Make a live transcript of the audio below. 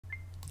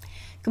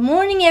Good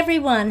morning,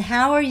 everyone.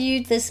 How are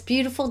you this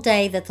beautiful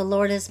day that the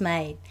Lord has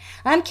made?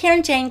 I'm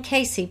Karen Jane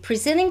Casey,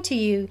 presenting to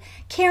you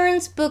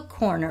Karen's Book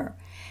Corner.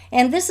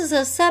 And this is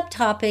a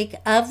subtopic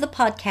of the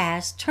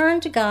podcast,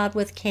 Turn to God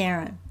with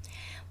Karen.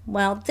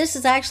 Well, this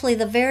is actually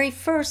the very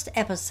first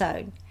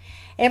episode.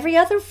 Every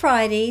other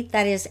Friday,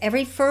 that is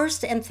every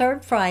first and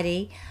third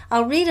Friday,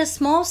 I'll read a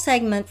small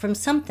segment from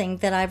something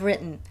that I've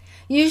written,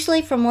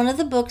 usually from one of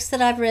the books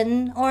that I've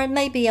written, or it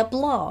may be a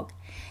blog.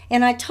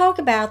 And I talk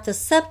about the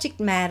subject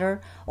matter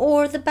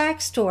or the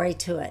backstory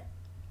to it.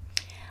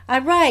 I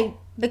write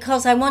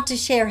because I want to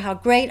share how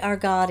great our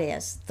God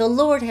is. The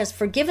Lord has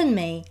forgiven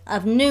me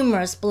of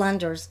numerous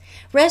blunders,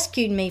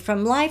 rescued me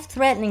from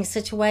life-threatening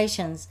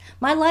situations.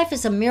 My life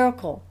is a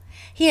miracle.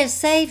 He has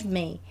saved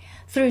me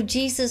through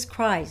Jesus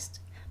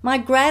Christ. My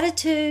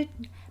gratitude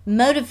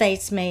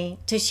motivates me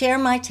to share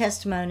my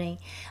testimony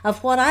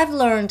of what I've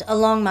learned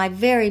along my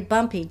very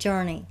bumpy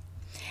journey,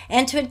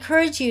 and to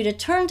encourage you to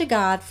turn to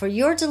God for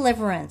your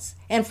deliverance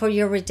and for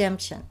your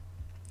redemption.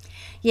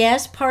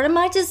 Yes, part of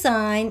my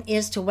design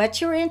is to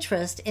whet your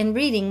interest in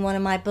reading one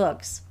of my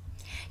books.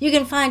 You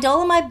can find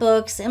all of my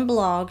books and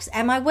blogs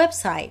at my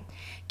website,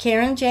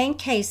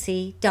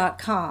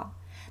 KarenJaneCasey.com.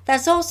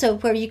 That's also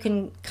where you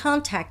can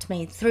contact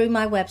me through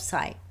my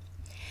website.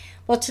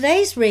 Well,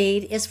 today's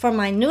read is from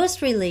my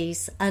newest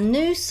release, A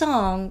New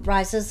Song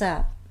Rises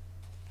Up.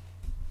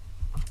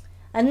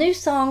 A New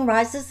Song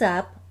Rises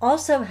Up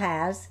also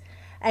has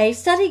a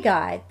study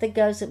guide that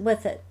goes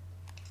with it.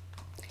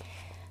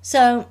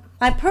 So,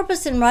 my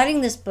purpose in writing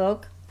this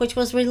book, which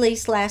was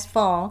released last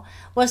fall,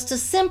 was to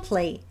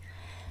simply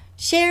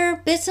share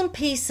bits and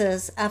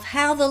pieces of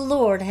how the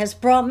Lord has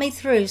brought me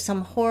through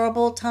some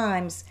horrible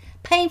times,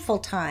 painful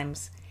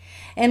times.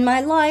 And my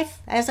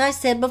life, as I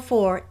said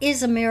before,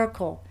 is a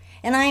miracle.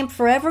 And I am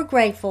forever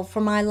grateful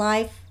for my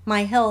life,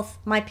 my health,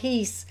 my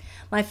peace,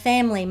 my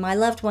family, my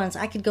loved ones.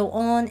 I could go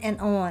on and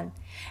on.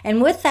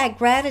 And with that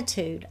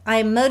gratitude, I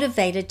am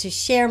motivated to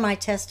share my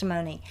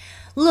testimony.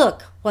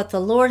 Look what the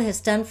Lord has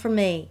done for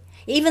me,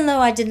 even though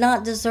I did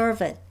not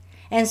deserve it.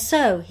 And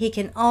so He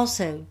can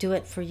also do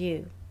it for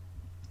you.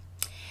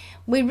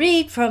 We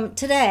read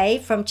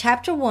today from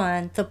chapter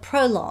 1, the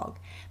prologue,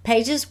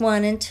 pages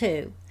 1 and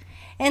 2.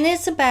 And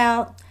it's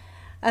about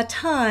a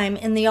time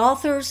in the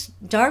author's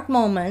dark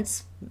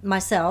moments,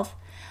 myself,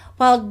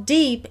 while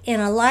deep in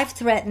a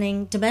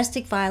life-threatening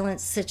domestic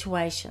violence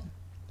situation.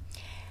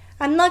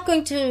 I'm not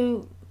going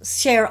to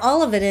share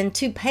all of it in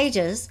 2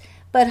 pages,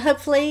 but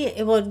hopefully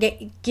it will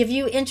give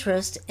you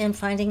interest in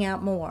finding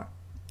out more.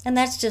 And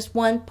that's just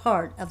one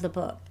part of the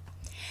book.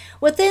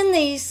 Within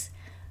this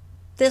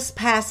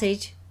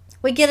passage,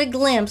 we get a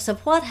glimpse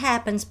of what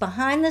happens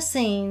behind the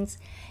scenes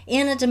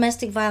in a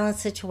domestic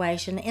violence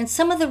situation and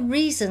some of the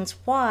reasons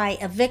why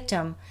a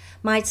victim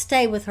might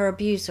stay with her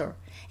abuser.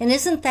 And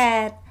isn't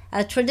that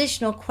a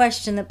traditional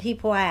question that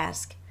people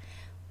ask?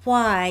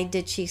 Why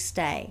did she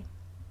stay?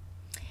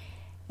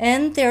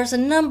 And there's a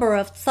number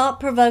of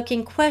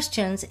thought-provoking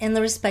questions in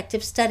the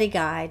respective study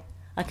guide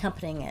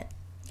accompanying it.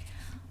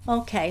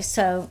 Okay,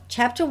 so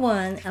chapter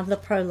 1 of the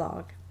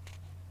prologue.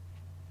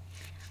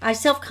 I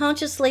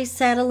self-consciously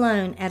sat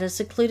alone at a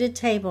secluded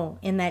table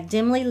in that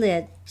dimly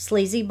lit,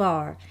 sleazy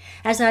bar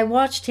as I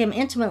watched him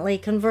intimately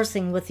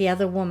conversing with the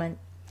other woman.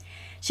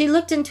 She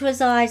looked into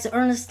his eyes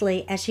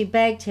earnestly as she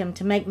begged him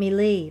to make me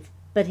leave,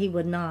 but he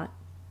would not.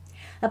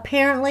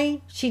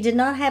 Apparently, she did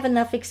not have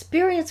enough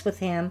experience with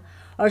him,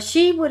 or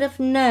she would have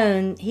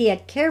known he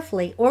had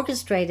carefully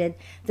orchestrated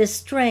this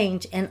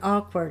strange and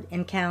awkward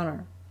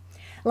encounter.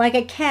 Like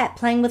a cat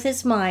playing with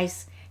his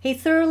mice, he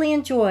thoroughly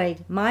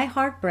enjoyed my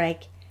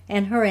heartbreak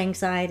and her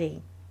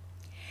anxiety.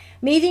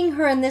 Meeting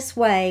her in this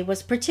way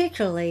was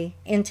particularly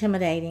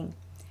intimidating.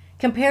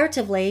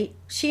 Comparatively,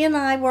 she and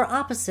I were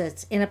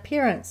opposites in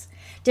appearance,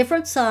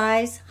 different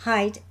size,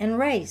 height, and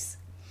race.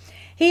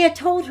 He had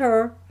told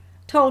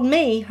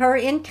me her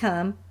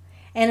income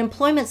and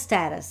employment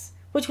status,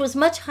 which was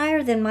much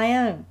higher than my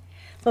own.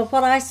 But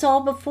what I saw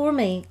before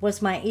me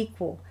was my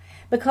equal,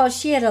 because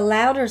she had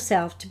allowed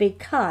herself to be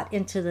caught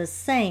into the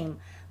same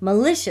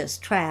malicious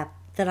trap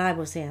that I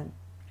was in.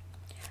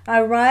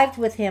 I arrived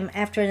with him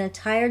after an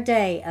entire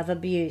day of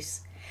abuse.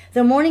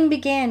 The morning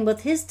began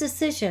with his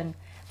decision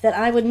that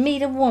I would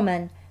meet a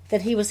woman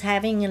that he was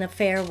having an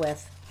affair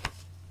with.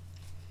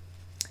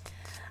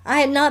 I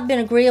had not been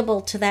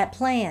agreeable to that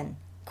plan.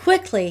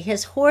 Quickly,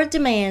 his horrid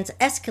demands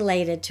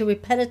escalated to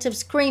repetitive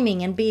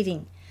screaming and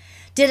beating.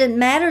 Did it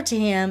matter to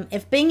him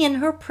if being in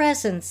her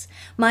presence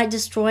might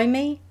destroy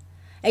me?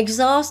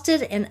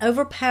 Exhausted and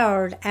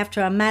overpowered after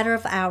a matter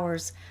of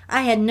hours,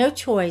 I had no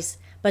choice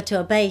but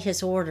to obey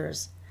his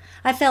orders.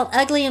 I felt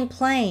ugly and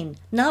plain,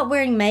 not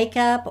wearing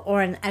makeup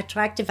or an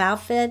attractive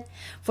outfit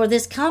for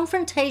this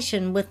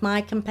confrontation with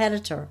my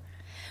competitor.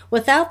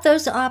 Without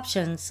those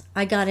options,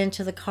 I got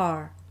into the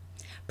car.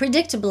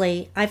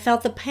 Predictably, I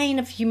felt the pain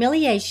of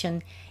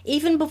humiliation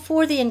even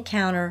before the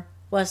encounter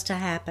was to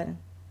happen.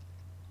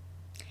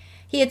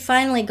 He had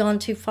finally gone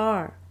too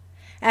far.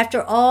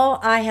 After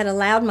all I had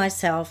allowed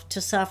myself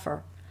to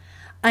suffer,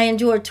 I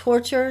endured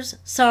tortures,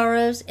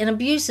 sorrows, and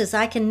abuses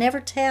I can never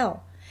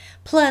tell,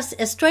 plus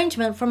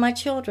estrangement from my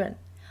children.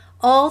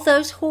 All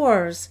those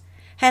horrors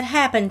had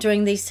happened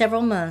during these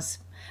several months,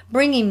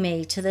 bringing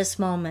me to this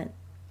moment.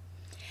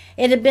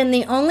 It had been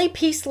the only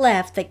piece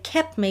left that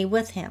kept me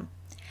with him.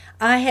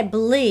 I had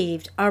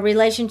believed our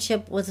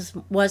relationship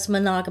was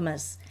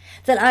monogamous,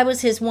 that I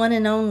was his one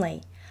and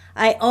only.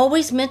 I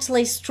always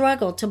mentally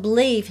struggled to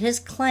believe his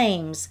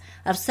claims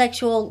of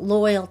sexual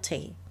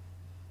loyalty.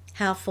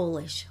 How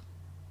foolish.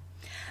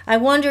 I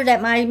wondered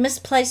at my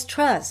misplaced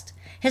trust,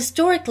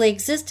 historically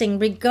existing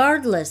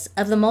regardless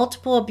of the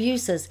multiple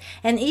abuses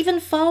and even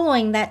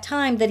following that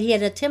time that he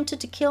had attempted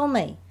to kill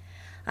me.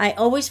 I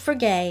always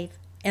forgave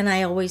and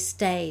I always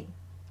stayed.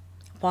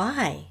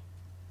 Why?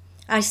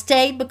 I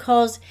stayed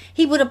because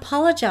he would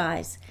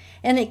apologize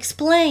and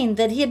explain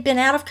that he had been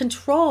out of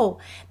control,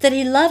 that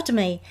he loved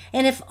me,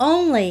 and if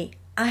only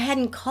I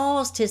hadn't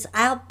caused his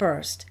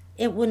outburst,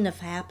 it wouldn't have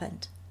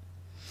happened.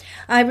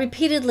 I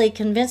repeatedly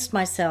convinced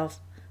myself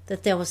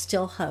that there was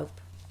still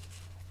hope.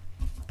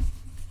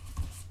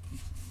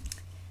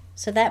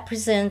 So that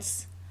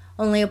presents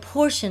only a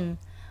portion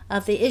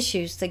of the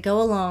issues that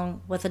go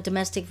along with a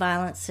domestic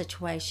violence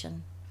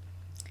situation.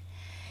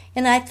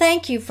 And I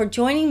thank you for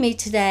joining me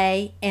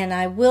today, and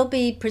I will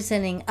be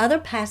presenting other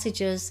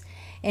passages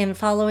in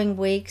following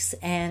weeks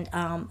and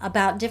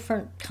about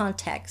different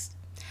contexts.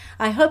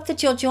 I hope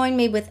that you'll join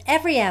me with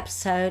every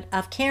episode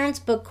of Karen's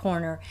Book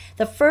Corner,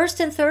 the first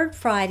and third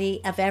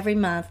Friday of every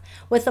month,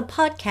 with the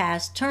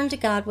podcast Turn to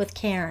God with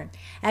Karen.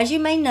 As you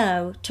may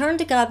know, Turn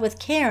to God with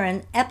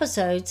Karen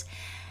episodes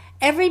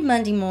every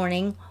Monday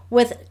morning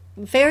with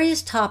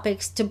various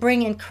topics to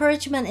bring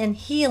encouragement and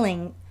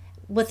healing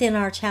within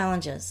our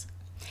challenges.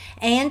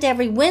 And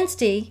every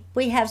Wednesday,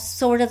 we have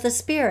Sword of the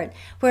Spirit,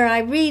 where I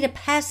read a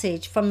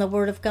passage from the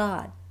Word of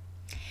God.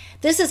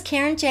 This is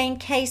Karen Jane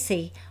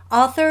Casey,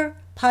 author,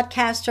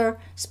 podcaster,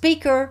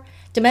 speaker,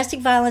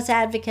 domestic violence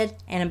advocate,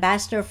 and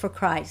ambassador for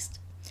Christ.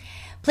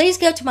 Please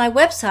go to my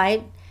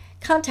website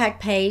contact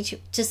page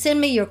to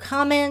send me your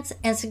comments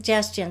and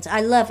suggestions.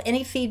 I love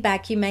any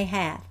feedback you may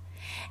have.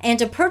 And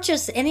to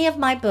purchase any of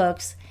my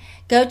books,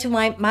 go to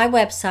my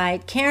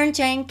website,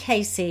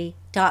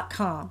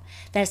 KarenJaneCasey.com.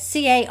 That's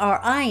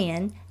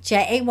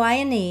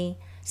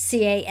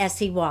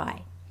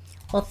CarinJaneCasey.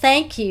 Well,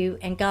 thank you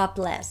and God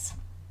bless.